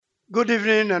Good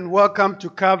evening and welcome to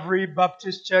Calvary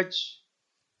Baptist Church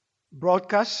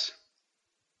broadcast.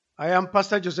 I am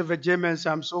Pastor Joseph Agyei Mensah.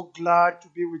 I'm so glad to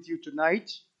be with you tonight.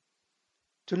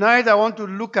 Tonight I want to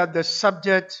look at the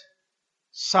subject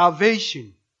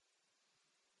salvation.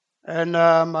 And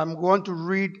I'm going to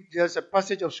read just a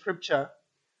passage of scripture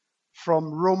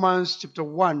from Romans chapter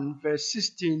 1 verse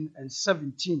 16 and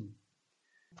 17.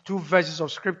 Two verses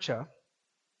of scripture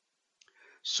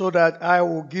so that I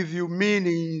will give you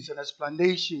meanings and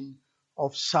explanation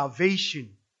of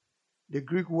salvation. The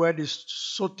Greek word is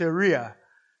soteria.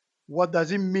 What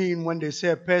does it mean when they say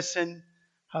a person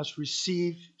has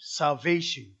received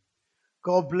salvation?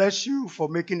 God bless you for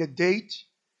making a date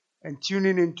and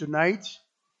tuning in tonight.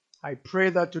 I pray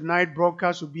that tonight's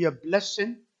broadcast will be a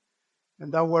blessing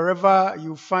and that wherever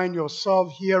you find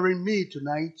yourself hearing me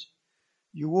tonight,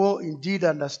 you will indeed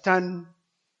understand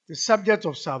the subject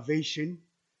of salvation.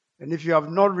 And if you have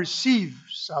not received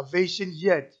salvation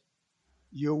yet,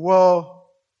 you will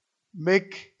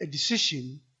make a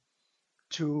decision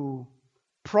to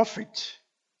profit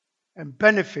and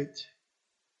benefit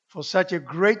for such a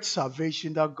great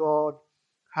salvation that God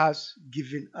has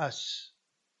given us.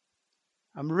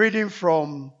 I'm reading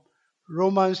from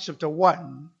Romans chapter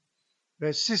 1,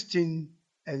 verse 16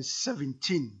 and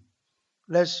 17.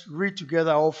 Let's read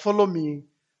together or follow me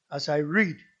as I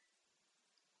read.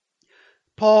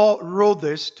 Paul wrote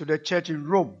this to the church in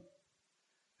Rome,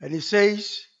 and he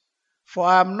says, "For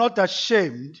I am not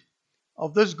ashamed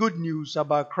of this good news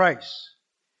about Christ.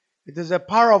 It is the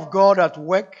power of God at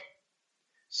work,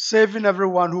 saving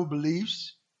everyone who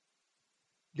believes,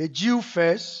 the Jew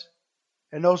first,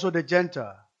 and also the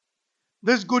Gentile."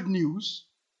 This good news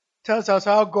tells us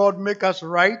how God makes us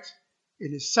right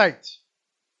in His sight.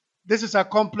 This is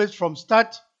accomplished from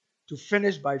start to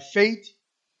finish by faith.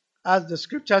 As the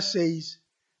scripture says,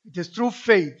 it is through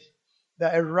faith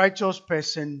that a righteous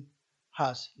person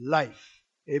has life.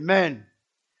 Amen.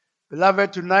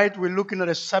 Beloved, tonight we're looking at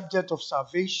the subject of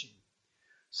salvation.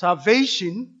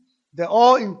 Salvation, the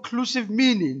all-inclusive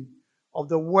meaning of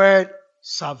the word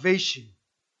salvation.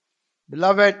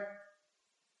 Beloved,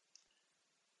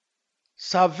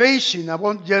 salvation, I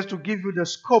want just to give you the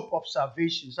scope of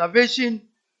salvation. Salvation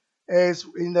is,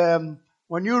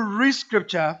 when you read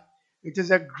scripture, it is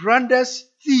the grandest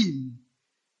theme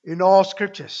in all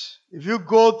scriptures. If you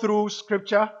go through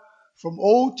scripture from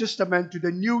Old Testament to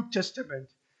the New Testament,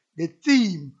 the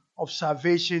theme of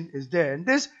salvation is there. And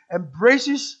this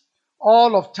embraces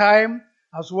all of time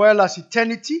as well as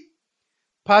eternity,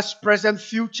 past, present,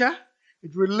 future.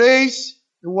 It relates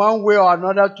in one way or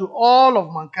another to all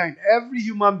of mankind. Every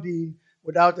human being,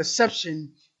 without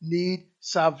exception, needs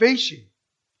salvation.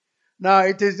 Now,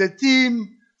 it is the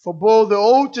theme for both the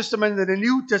Old Testament and the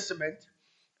New Testament,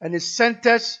 and it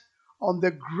centers on the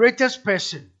greatest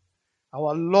person,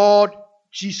 our Lord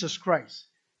Jesus Christ.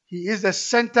 He is the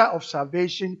center of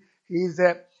salvation. He is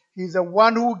the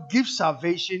one who gives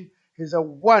salvation. He's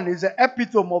the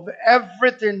epitome of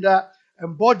everything that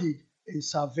embodied in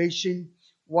salvation.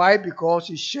 Why? Because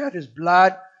He shed His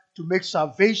blood to make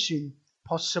salvation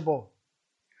possible.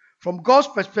 From God's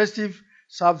perspective,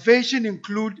 salvation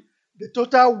includes the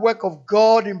total work of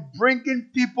God in bringing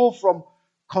people from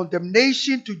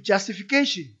condemnation to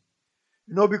justification.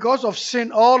 Because of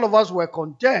sin, all of us were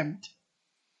condemned.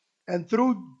 And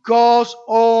through God's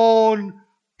own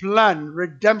plan,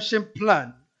 redemption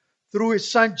plan, through His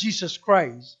Son Jesus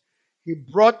Christ, He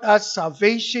brought us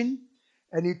salvation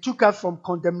and He took us from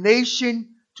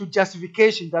condemnation to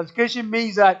justification. Justification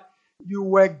means that you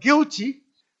were guilty,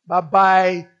 but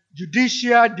by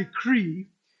judicial decree,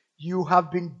 you have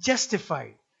been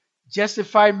justified.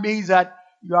 Justified means that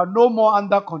you are no more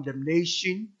under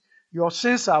condemnation. Your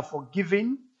sins are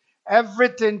forgiven.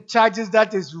 Everything, charges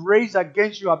that is raised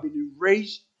against you have been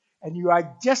erased, and you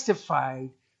are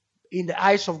justified in the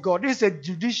eyes of God. This is a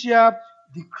judicial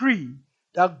decree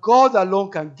that God alone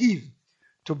can give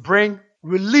to bring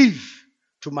relief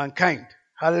to mankind.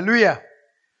 Hallelujah.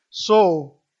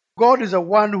 So, God is the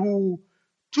one who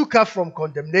took us from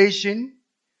condemnation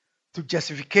to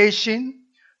justification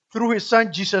through His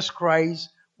Son Jesus Christ,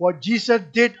 what Jesus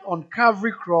did on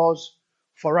Calvary cross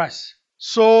for us.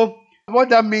 So, what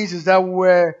that means is that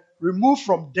we're removed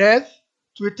from death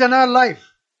to eternal life,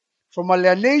 from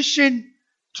alienation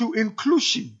to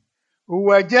inclusion. We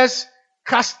were just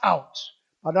cast out,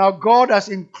 but now God has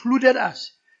included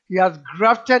us. He has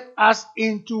grafted us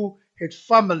into His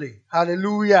family.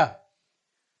 Hallelujah.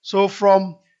 So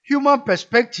from human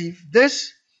perspective,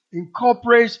 this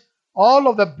incorporates all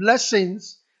of the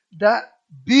blessings that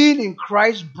being in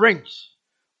Christ brings,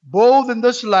 both in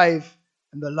this life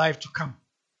and the life to come.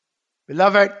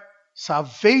 Beloved,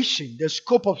 salvation, the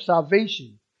scope of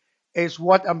salvation, is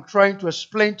what I'm trying to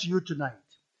explain to you tonight.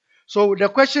 So the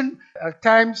question at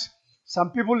times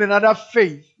some people in other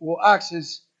faith will ask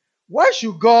is, why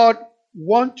should God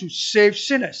want to save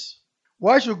sinners?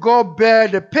 Why should God bear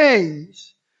the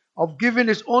pains of giving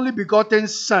his only begotten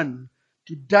Son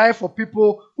to die for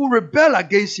people who rebel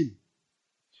against him,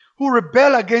 who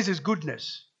rebel against his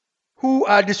goodness, who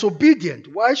are disobedient?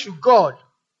 Why should God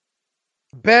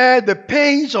bear the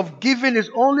pains of giving his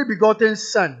only begotten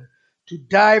Son to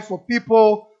die for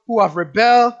people who have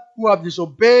rebelled, who have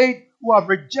disobeyed, who have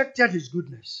rejected his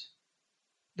goodness?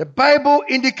 The Bible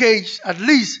indicates at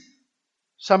least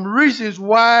some reasons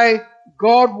why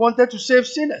God wanted to save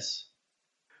sinners.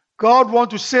 God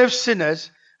wants to save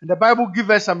sinners, and the Bible gives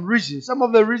us some reasons. Some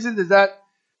of the reasons is that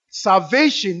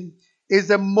salvation is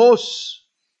the most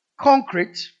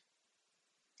concrete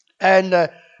and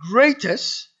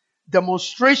greatest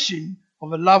demonstration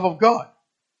of the love of God.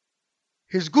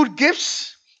 His good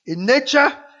gifts in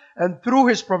nature and through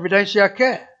his providential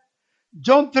care.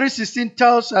 John 3:16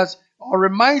 tells us or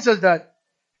reminds us that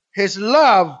his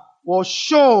love was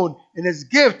shown in his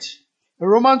gift. And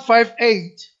Romans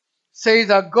 5:8 says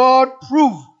that God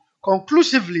proved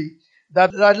conclusively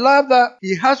that the love that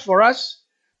he has for us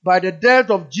by the death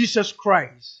of Jesus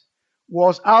Christ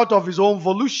was out of his own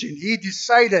volition. He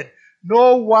decided.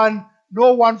 No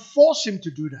one forced him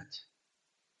to do that.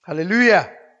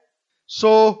 Hallelujah.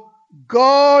 So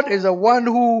God is the one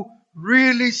who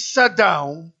really sat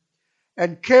down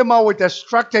and came out with a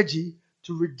strategy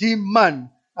to redeem man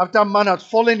after man had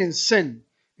fallen in sin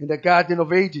in the Garden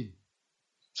of Eden.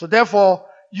 So therefore,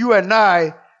 you and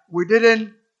I, we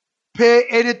didn't pay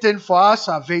anything for our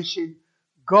salvation.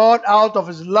 God, out of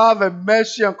his love and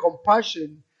mercy and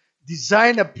compassion,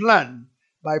 designed a plan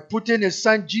by putting his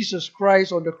Son Jesus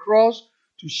Christ on the cross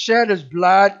to shed his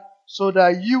blood so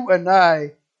that you and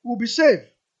I will be saved.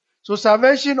 So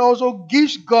salvation also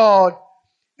gives God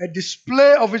a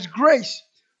display of his grace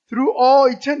through all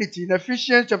eternity. In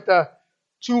Ephesians chapter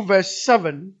 2 verse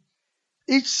 7,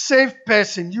 each saved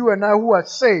person, you and I who are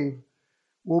saved,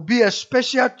 will be a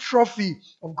special trophy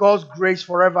of God's grace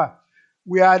forever.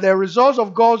 We are the result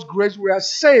of God's grace. We are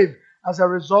saved as a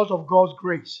result of God's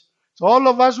grace. So all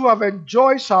of us who have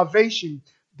enjoyed salvation,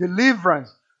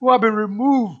 deliverance, who have been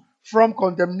removed from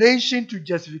condemnation to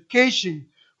justification,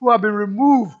 who have been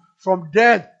removed from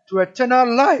death to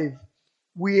eternal life,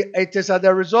 it is as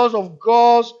the result of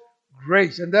God's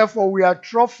grace. And therefore we are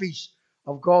trophies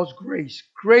of God's grace.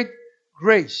 Great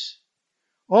grace.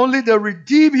 Only the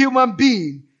redeemed human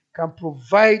being can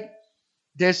provide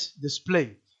this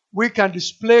display. We can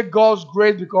display God's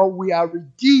grace because we are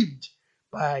redeemed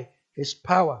by his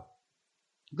power.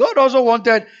 God also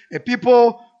wanted a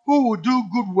people who would do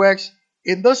good works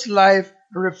in this life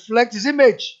and reflect his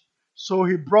image. So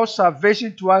he brought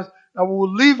salvation to us that we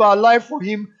will live our life for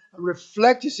him and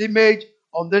reflect his image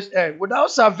on this earth.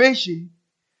 Without salvation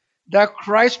that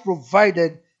Christ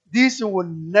provided, this would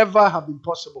never have been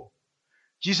possible.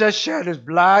 Jesus shed his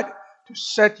blood to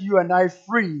set you and I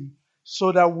free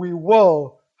so that we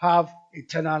will have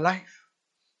eternal life.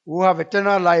 We will have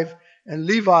eternal life and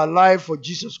live our life for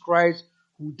Jesus Christ,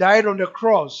 who died on the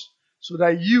cross so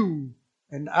that you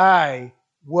and I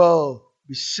will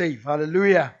be saved.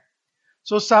 Hallelujah.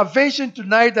 So salvation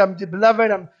tonight,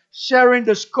 beloved, I'm sharing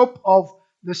the scope of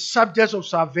the subjects of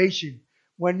salvation.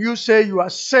 When you say you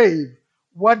are saved,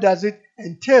 what does it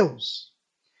entail?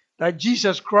 That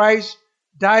Jesus Christ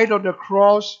died on the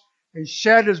cross and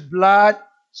shed his blood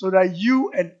so that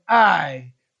you and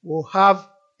I will have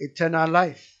eternal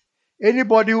life.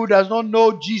 Anybody who does not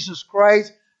know Jesus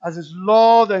Christ as his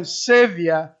Lord and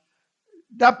Savior,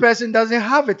 that person doesn't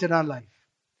have eternal life.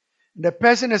 The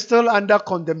person is still under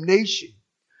condemnation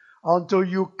until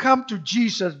you come to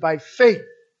Jesus by faith.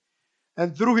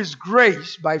 And through his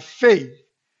grace, by faith,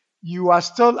 you are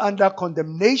still under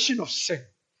condemnation of sin.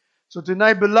 So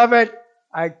tonight, beloved,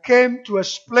 I came to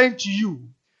explain to you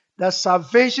that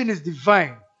salvation is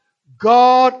divine.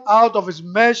 God, out of his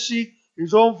mercy,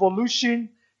 his own volition,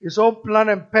 his own plan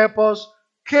and purpose,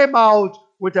 came out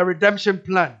with a redemption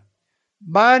plan.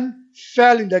 Man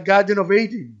fell in the Garden of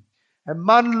Eden, and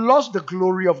man lost the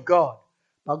glory of God.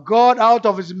 But God, out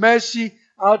of his mercy,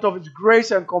 out of his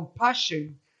grace and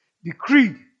compassion,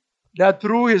 decreed that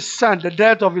through his Son, the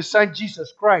death of his Son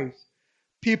Jesus Christ,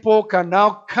 people can now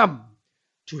come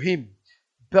to him,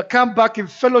 but come back in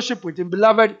fellowship with him.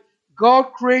 Beloved,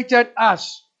 God created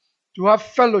us to have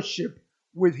fellowship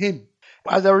with him.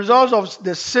 As a result of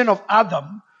the sin of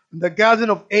Adam in the Garden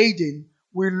of Eden,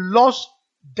 we lost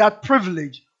that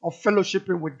privilege of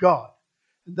fellowshipping with God.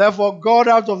 And therefore, God,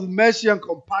 out of mercy and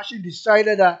compassion,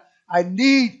 decided that I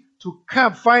need to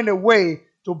find a way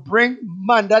to bring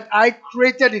man that I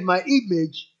created in my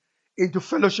image into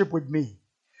fellowship with me.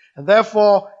 And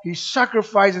therefore, he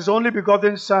sacrificed his only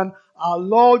begotten Son, our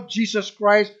Lord Jesus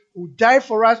Christ, who died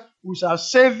for us, who is our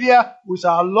Savior, who is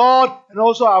our Lord, and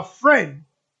also our friend,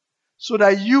 so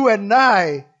that you and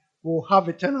I will have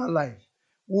eternal life.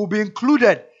 We'll be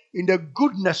included in the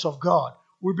goodness of God.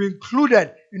 We'll be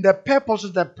included in the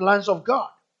purposes and plans of God.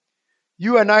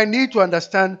 You and I need to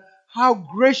understand how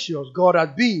gracious God has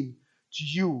been to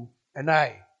you and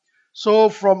I.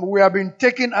 So we have been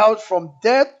taken out from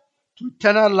death to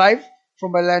eternal life,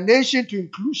 from alienation to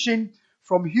inclusion.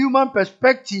 From human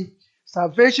perspective,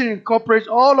 salvation incorporates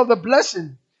all of the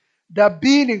blessings that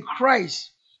being in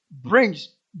Christ brings,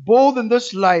 both in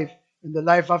this life and the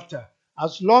life after.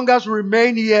 As long as we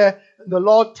remain here and the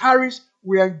Lord tarries,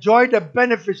 we enjoy the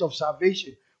benefits of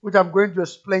salvation, which I'm going to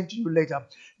explain to you later.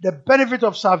 The benefit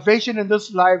of salvation in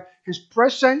this life, His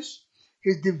presence,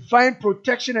 His divine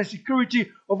protection and security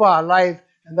over our life.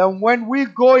 And then when we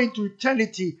go into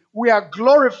eternity, we are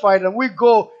glorified, and we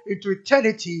go into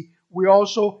eternity, we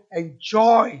also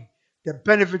enjoy the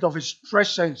benefit of His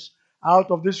presence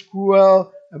out of this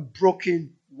cruel and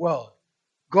broken world.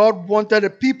 God wanted a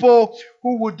people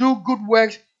who would do good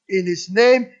works in His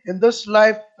name in this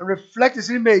life and reflect His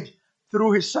image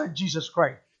through His Son Jesus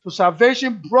Christ. So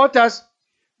salvation brought us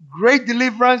great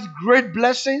deliverance, great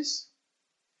blessings,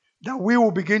 that we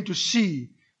will begin to see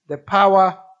the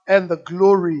power and the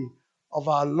glory of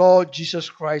our Lord Jesus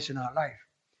Christ in our life.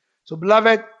 So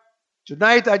beloved,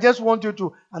 tonight I just want you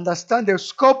to understand the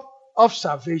scope of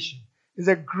salvation. It's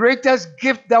the greatest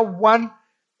gift that one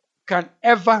can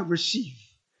ever receive.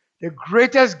 The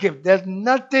greatest gift. There's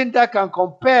nothing that can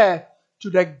compare to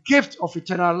the gift of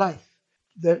eternal life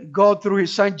that God through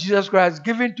His Son Jesus Christ has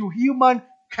given to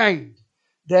humankind.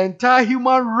 The entire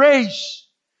human race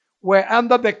were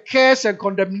under the curse and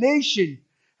condemnation,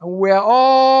 and we're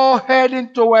all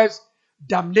heading towards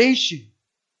damnation.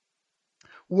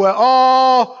 We're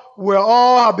all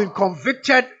have been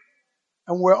convicted,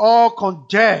 and we're all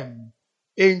condemned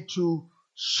into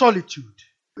solitude,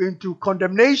 into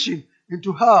condemnation,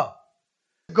 into hell.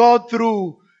 God,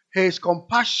 through His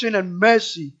compassion and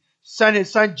mercy, sent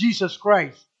His Son Jesus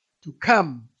Christ to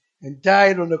come and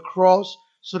die on the cross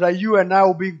so that you and I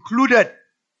will be included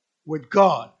with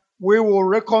God. We will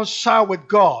reconcile with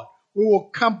God. We will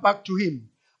come back to Him.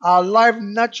 Our life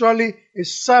naturally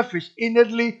is selfish.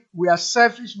 Innately, we are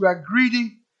selfish, we are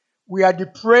greedy, we are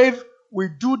depraved, we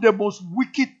do the most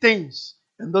wicked things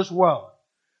in this world.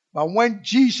 But when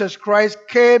Jesus Christ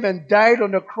came and died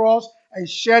on the cross and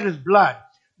shed His blood,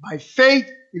 by faith,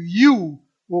 if you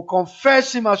will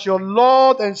confess Him as your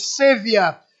Lord and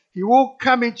Savior, He will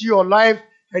come into your life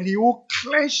and He will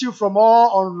cleanse you from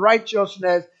all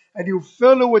unrighteousness, and He will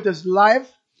fill you with His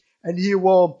life, and He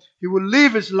will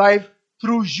live His life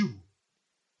through you.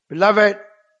 Beloved,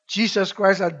 Jesus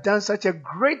Christ has done such a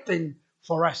great thing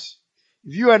for us.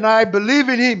 If you and I believe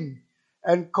in Him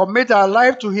and commit our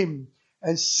life to Him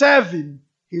and serve Him,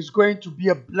 He's going to be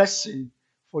a blessing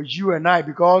for you and I,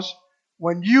 because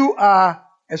when you are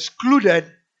excluded,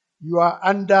 you are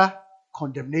under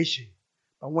condemnation.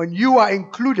 But when you are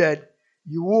included,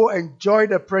 you will enjoy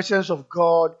the presence of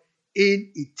God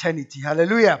in eternity.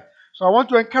 Hallelujah. So I want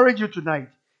to encourage you tonight.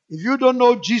 If you don't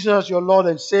know Jesus as your Lord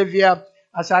and Savior,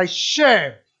 as I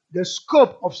share the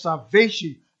scope of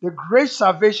salvation, the great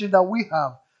salvation that we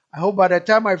have, I hope by the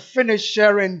time I finish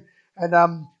sharing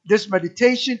this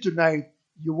meditation tonight,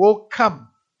 you will come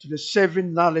to the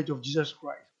saving knowledge of Jesus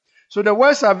Christ. So the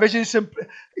word salvation simply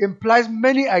implies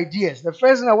many ideas. The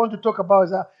first thing I want to talk about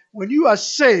is that when you are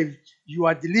saved, you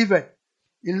are delivered.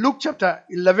 In Luke chapter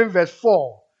 11 verse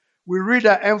 4, we read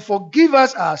that, and forgive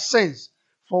us our sins,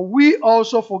 for we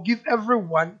also forgive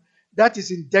everyone that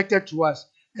is indebted to us.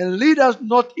 And lead us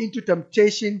not into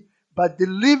temptation, but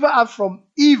deliver us from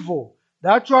evil.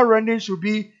 The actual rendering should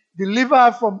be, deliver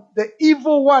us from the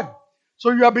evil one.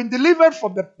 So you have been delivered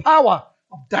from the power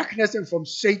of darkness and from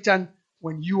Satan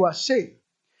when you are saved.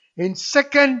 In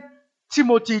 2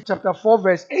 Timothy chapter 4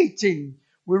 verse 18,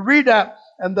 we read that,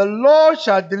 and the Lord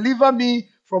shall deliver me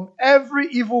from every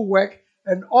evil work,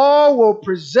 and all will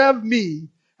preserve me,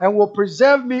 and will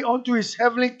preserve me unto His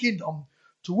heavenly kingdom,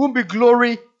 to whom be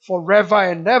glory forever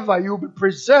and ever. You will be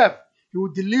preserved. He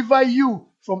will deliver you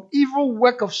from evil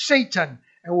work of Satan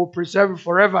and will preserve you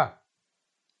forever.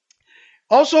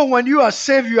 Also, when you are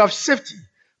saved, you have safety.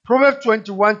 Proverbs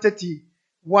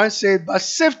 21:31 says, but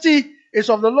safety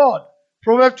is of the Lord.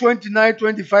 Proverbs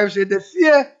 29:25 says, the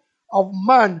fear of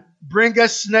man bringeth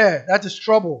snare, that is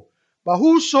trouble. But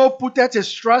whoso putteth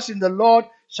his trust in the Lord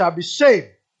shall be saved.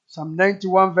 Psalm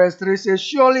 91 verse 3 says,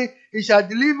 surely he shall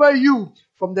deliver you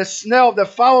from the snare of the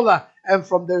fowler and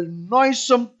from the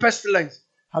noisome pestilence.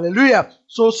 Hallelujah.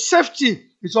 So safety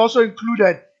is also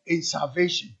included in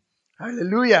salvation.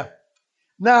 Hallelujah.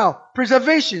 Now,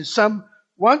 preservation. Psalm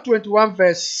 121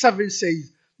 verse 7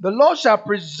 says, the Lord shall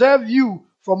preserve you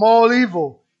from all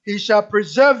evil. He shall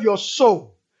preserve your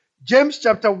soul. James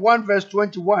chapter 1 verse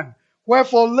 21.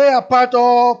 Wherefore lay apart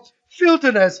all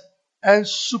filthiness and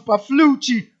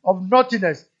superfluity of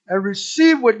naughtiness, and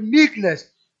receive with meekness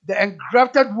the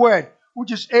engrafted word,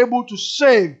 which is able to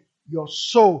save your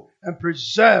soul and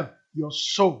preserve your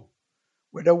soul.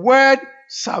 With the word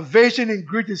salvation in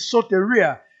Greek is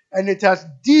soteria, and it has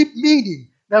deep meaning.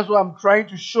 That's what I'm trying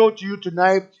to show to you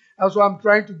tonight. That's what I'm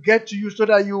trying to get to you so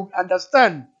that you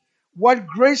understand what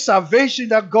great salvation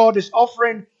that God is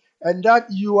offering, and that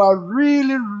you are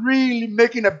really, really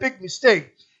making a big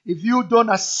mistake if you don't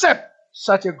accept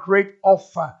such a great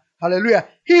offer. Hallelujah.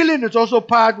 Healing is also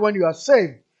part when you are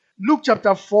saved. Luke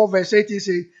chapter 4 verse 18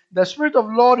 says, the Spirit of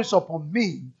the Lord is upon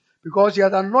me, because he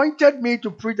has anointed me to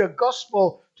preach the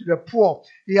gospel to the poor.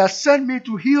 He has sent me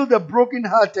to heal the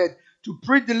brokenhearted, to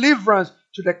preach deliverance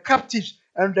to the captives,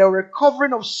 and the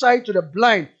recovering of sight to the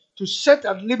blind, to set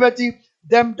at liberty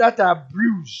them that are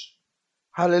bruised.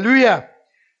 Hallelujah.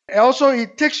 Also,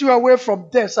 it takes you away from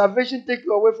death. Salvation takes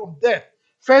you away from death.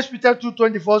 1 Peter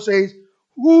 2:24 says,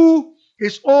 who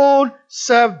his own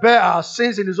self bare our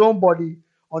sins in his own body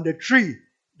on the tree,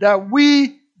 that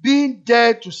we, being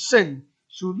dead to sin,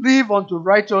 should live unto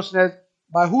righteousness,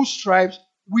 by whose stripes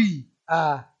we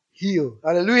are healed.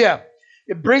 Hallelujah.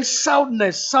 It brings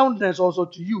soundness also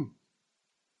to you.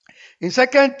 In 2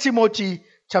 Timothy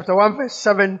chapter 1 verse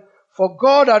 7, for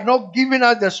God had not given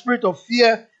us the spirit of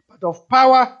fear, but of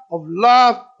power, of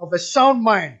love, of a sound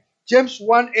mind. James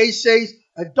 1:8 says,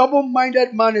 a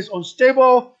double-minded man is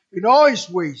unstable in all his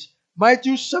ways.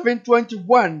 Matthew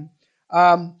 7:21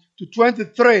 to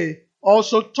 23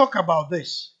 also talk about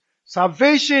this.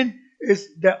 Salvation is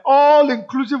the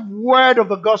all-inclusive word of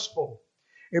the gospel.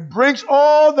 It brings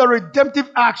all the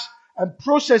redemptive acts and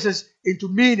processes into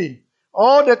meaning.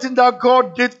 All the things that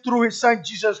God did through his son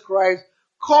Jesus Christ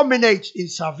culminates in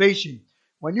salvation.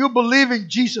 When you believe in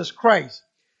Jesus Christ,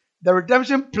 the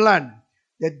redemption plan,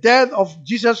 the death of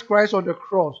Jesus Christ on the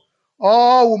cross,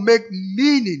 all will make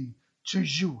meaning to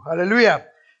you. Hallelujah.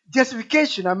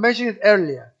 Justification, I mentioned it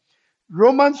earlier.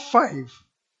 Romans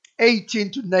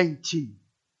 5:18 to 19.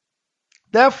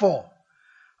 Therefore,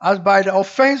 as by the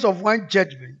offense of one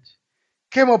judgment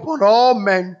came upon all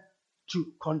men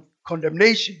to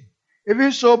condemnation,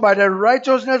 even so by the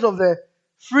righteousness of the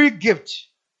free gift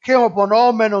came upon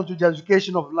all men unto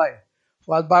justification of life.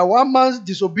 For as by one man's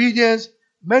disobedience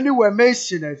many were made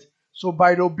sinners, so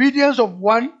by the obedience of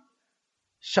one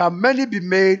shall many be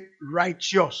made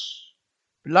righteous.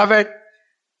 Beloved,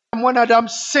 when Adam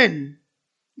sinned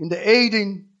in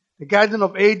the Garden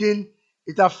of Eden,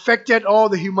 it affected all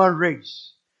the human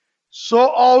race. So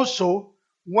also,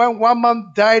 when one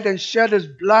man died and shed his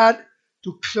blood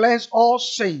to cleanse all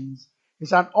sins,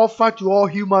 it's an offer to all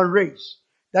human race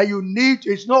that you need.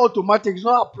 It's not automatic. It's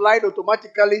not applied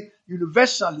automatically,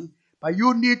 universally, but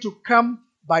you need to come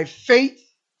by faith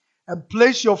and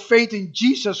place your faith in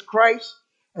Jesus Christ,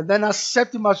 and then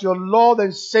accept him as your Lord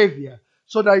and Savior,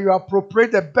 so that you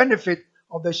appropriate the benefit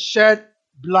of the shed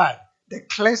blood, the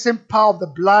cleansing power of the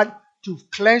blood to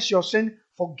cleanse your sin,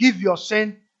 forgive your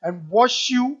sin, and wash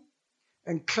you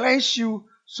and cleanse you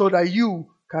so that you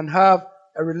can have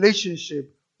a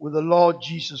relationship with the Lord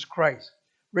Jesus Christ.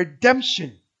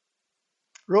 Redemption.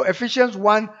 Ephesians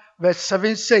 1 verse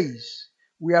 7 says,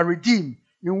 we are redeemed,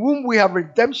 in whom we have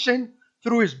redemption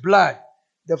through his blood,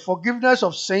 the forgiveness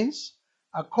of sins,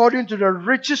 according to the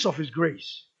riches of his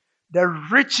grace. The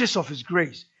riches of his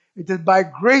grace. It is by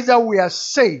grace that we are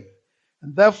saved,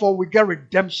 and therefore we get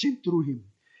redemption through him.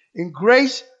 In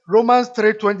grace, Romans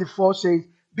 3:24 says,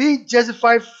 being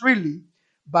justified freely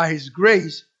by his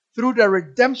grace through the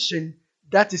redemption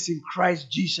that is in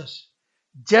Christ Jesus.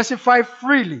 Justified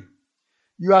freely.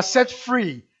 You are set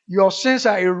free. Your sins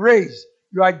are erased.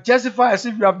 You are justified as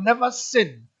if you have never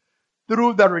sinned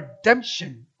through the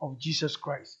redemption of Jesus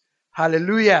Christ.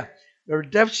 Hallelujah. The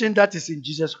redemption that is in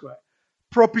Jesus Christ.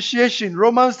 Propitiation.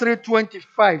 Romans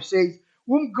 3:25 says,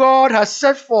 whom God has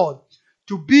set forth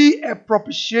to be a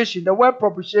propitiation. The word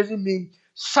propitiation means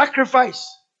sacrifice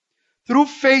through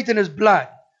faith in his blood,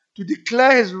 to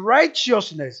declare his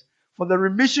righteousness for the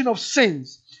remission of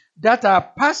sins that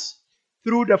are past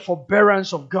through the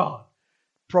forbearance of God.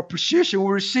 Propitiation,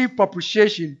 we receive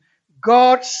propitiation.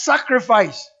 God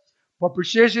sacrificed.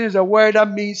 Propitiation is a word that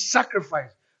means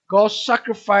sacrifice. God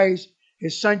sacrificed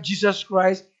his son Jesus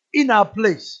Christ in our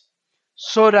place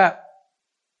so that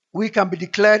we can be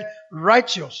declared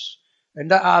righteous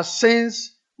and that our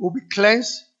sins will be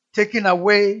cleansed, taken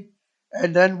away,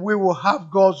 and then we will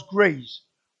have God's grace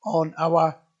on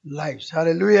our lives.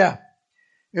 Hallelujah.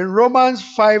 In Romans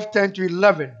 5:10 to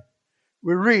 11,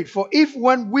 we read, "For if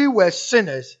when we were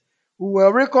sinners, we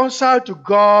were reconciled to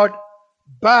God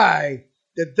by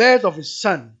the death of his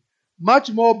Son, much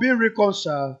more being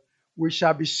reconciled, we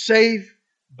shall be saved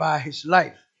by his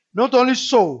life. Not only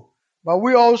so, but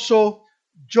we also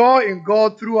joy in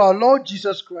God through our Lord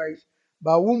Jesus Christ,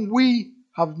 by whom we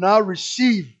have now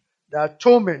received the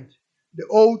atonement, the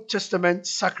Old Testament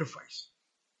sacrifice."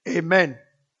 Amen.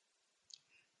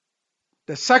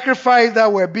 The sacrifice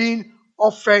that were being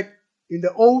offered in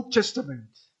the Old Testament,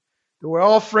 they were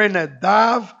offering a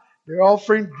dove, they were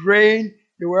offering grain,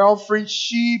 they were offering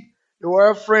sheep, they were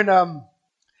offering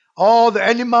all the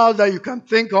animals that you can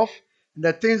think of, and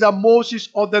the things that Moses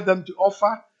ordered them to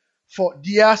offer for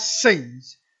their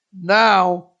sins.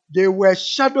 Now they were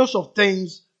shadows of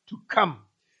things to come.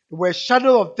 They were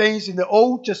shadows of things in the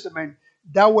Old Testament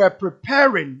that were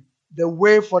preparing the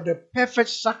way for the perfect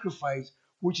sacrifice,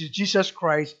 which is Jesus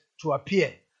Christ, to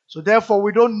appear. So therefore,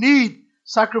 we don't need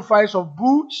sacrifice of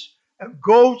bulls and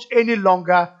goats any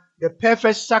longer. The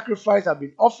perfect sacrifice has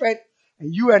been offered,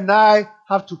 and you and I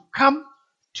have to come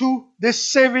to the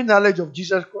saving knowledge of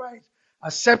Jesus Christ,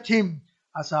 accept him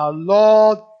as our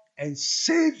Lord and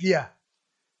Savior.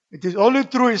 It is only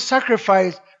through his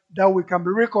sacrifice that we can be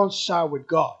reconciled with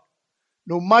God.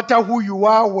 No matter who you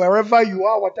are, wherever you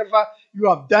are, whatever you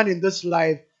have done in this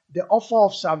life, the offer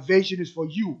of salvation is for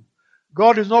you.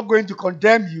 God is not going to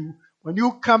condemn you when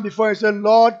you come before him and say,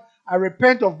 "Lord, I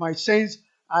repent of my sins.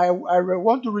 I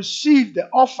want to receive the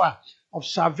offer of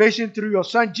salvation through your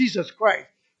Son, Jesus Christ."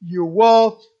 You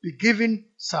will be given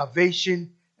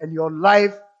salvation and your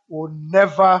life will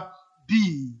never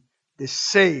be the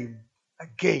same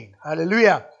again.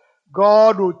 Hallelujah.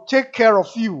 God will take care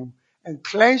of you and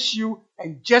cleanse you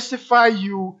and justify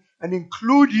you and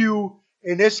include you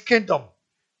in his kingdom,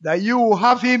 that you will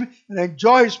have him and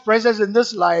enjoy his presence in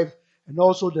this life and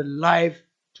also the life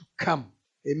to come.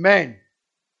 Amen.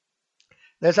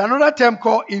 There's another term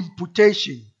called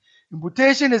imputation.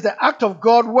 Imputation is the act of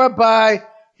God whereby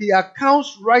he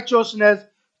accounts righteousness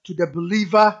to the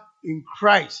believer in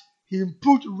Christ. He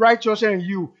imputes righteousness in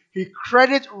you. He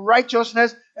credits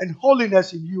righteousness and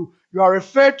holiness in you. You are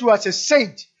referred to as a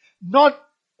saint, not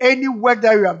any work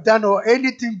that you have done or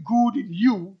anything good in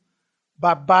you,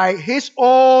 but by his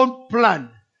own plan,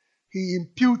 he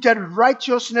imputed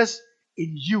righteousness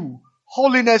in you,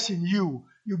 holiness in you.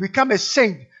 You become a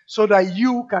saint so that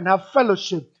you can have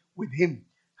fellowship with him.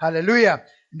 Hallelujah.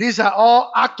 These are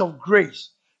all acts of grace.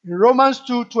 In Romans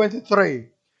 2:23,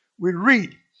 we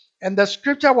read, "And the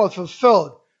scripture was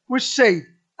fulfilled, which said,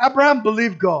 Abraham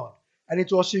believed God, and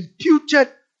it was imputed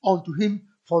unto him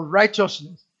for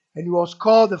righteousness, and he was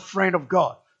called the friend of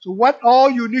God." So what all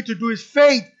you need to do is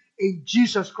faith in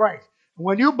Jesus Christ. And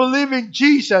when you believe in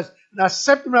Jesus and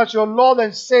accept him as your Lord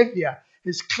and Savior,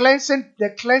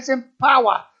 the cleansing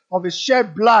power of his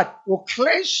shed blood will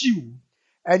cleanse you,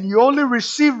 and you only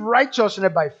receive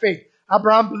righteousness by faith.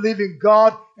 Abraham believed in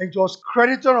God and it was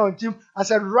credited unto him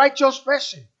as a righteous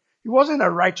person. He wasn't a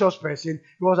righteous person.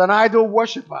 He was an idol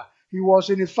worshiper. He was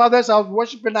in his father's house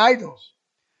worshiping idols.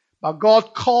 But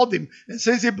God called him. And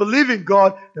since he believed in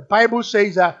God, the Bible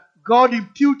says that God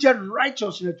imputed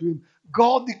righteousness to him.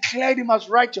 God declared him as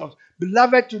righteous.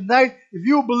 Beloved, tonight, if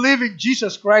you believe in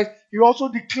Jesus Christ, he also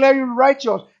declares you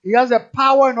righteous. He has the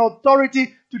power and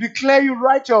authority to declare you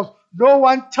righteous. No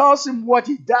one tells him what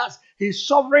he does. He's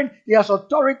sovereign. He has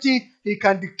authority. He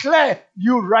can declare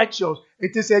you righteous.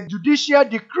 It is a judicial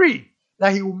decree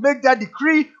that he will make that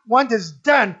decree. Once it's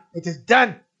done, it is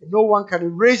done. No one can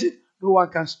erase it. No one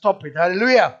can stop it.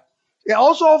 Hallelujah. They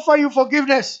also offer you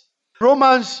forgiveness.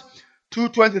 Romans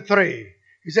 2:23.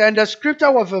 He said, "And the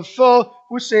scripture was fulfilled,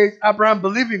 which says, Abraham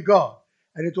believed in God,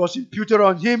 and it was imputed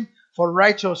on him for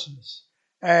righteousness,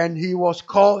 and he was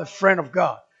called a friend of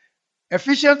God."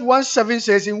 Ephesians 1:7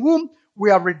 says, "In whom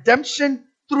we have redemption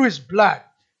through his blood,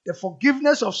 the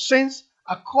forgiveness of sins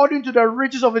according to the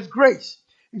riches of his grace."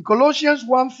 In Colossians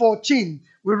 1:14,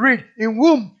 we read, "In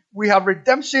whom we have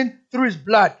redemption through his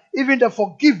blood, even the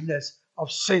forgiveness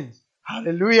of sins."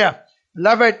 Hallelujah.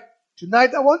 Beloved,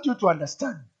 tonight I want you to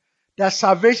understand that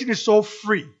salvation is so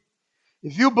free.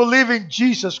 If you believe in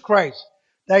Jesus Christ,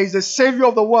 that he's the Savior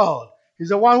of the world, he's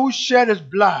the one who shed his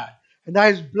blood, and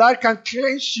that his blood can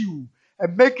cleanse you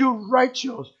and make you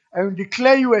righteous and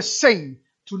declare you a saint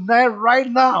tonight, right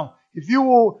now, if you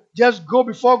will just go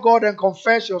before God and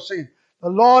confess your sin. "The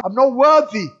Lord, I'm not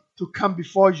worthy to come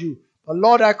before you. But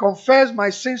Lord, I confess my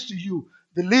sins to you.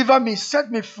 Deliver me, set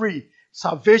me free.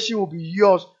 Salvation will be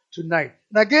yours tonight.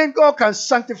 And again, God can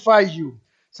sanctify you.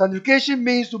 Sanctification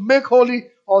means to make holy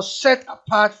or set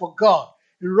apart for God.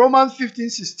 In Romans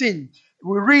 15:16,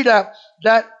 we read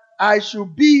that I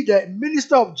should be the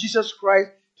minister of Jesus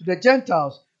Christ to the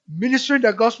Gentiles, ministering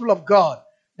the gospel of God,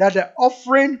 that the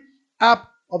offering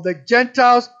up of the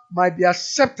Gentiles might be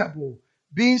acceptable,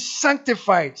 being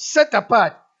sanctified, set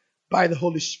apart by the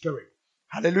Holy Spirit.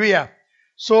 Hallelujah.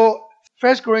 So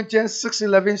 1 Corinthians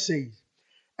 6:11 says,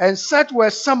 and such were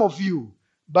some of you,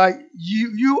 but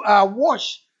you are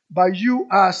washed, but you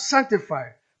are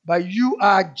sanctified, but you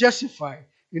are justified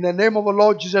in the name of the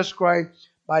Lord Jesus Christ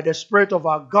by the Spirit of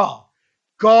our God.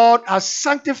 God has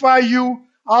sanctified you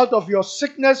out of your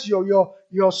sickness,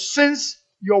 your sins,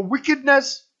 your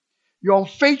wickedness, your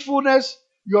unfaithfulness,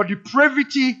 your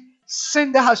depravity,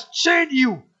 sin that has chained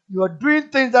you. You are doing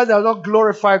things that do not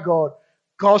glorify God.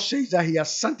 God says that He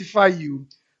has sanctified you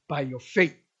by your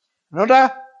faith.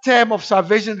 Another term of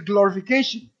salvation is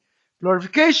glorification.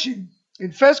 Glorification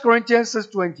in 1 Corinthians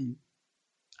 6:20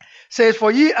 says,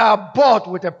 for ye are bought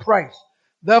with a price.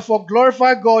 Therefore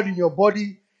glorify God in your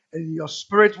body and in your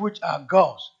spirit, which are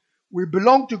God's. We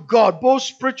belong to God both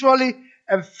spiritually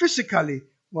and physically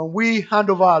when we hand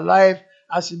over our life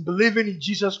as in believing in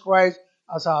Jesus Christ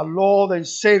as our Lord and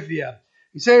Savior.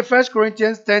 He said 1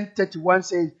 Corinthians 10:31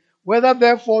 says, whether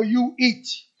therefore you eat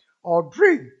or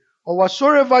drink or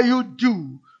whatsoever you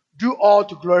do, do all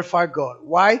to glorify God.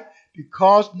 Why?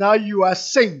 Because now you are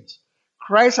saints.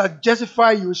 Christ has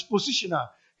justified you. It's positional.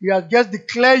 He has just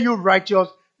declared you righteous.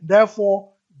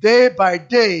 Therefore, day by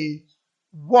day,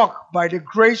 walk by the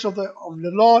grace of the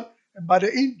Lord and by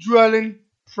the indwelling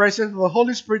presence of the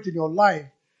Holy Spirit in your life.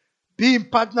 Be in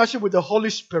partnership with the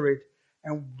Holy Spirit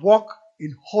and walk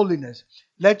in holiness.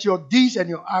 Let your deeds and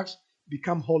your acts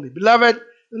become holy. Beloved,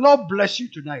 the Lord bless you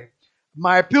tonight.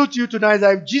 My appeal to you tonight is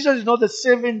that if Jesus is not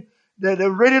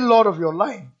the reigning Lord of your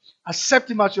life, accept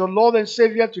Him as your Lord and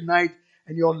Savior tonight,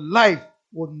 and your life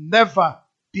will never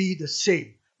be the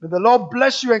same. May the Lord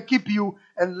bless you and keep you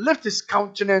and lift His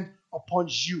countenance upon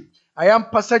you. I am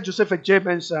Pastor Joseph Agyei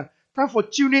Mensah. Thanks for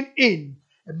tuning in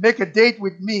and make a date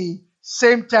with me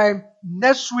same time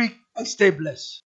next week, and stay blessed.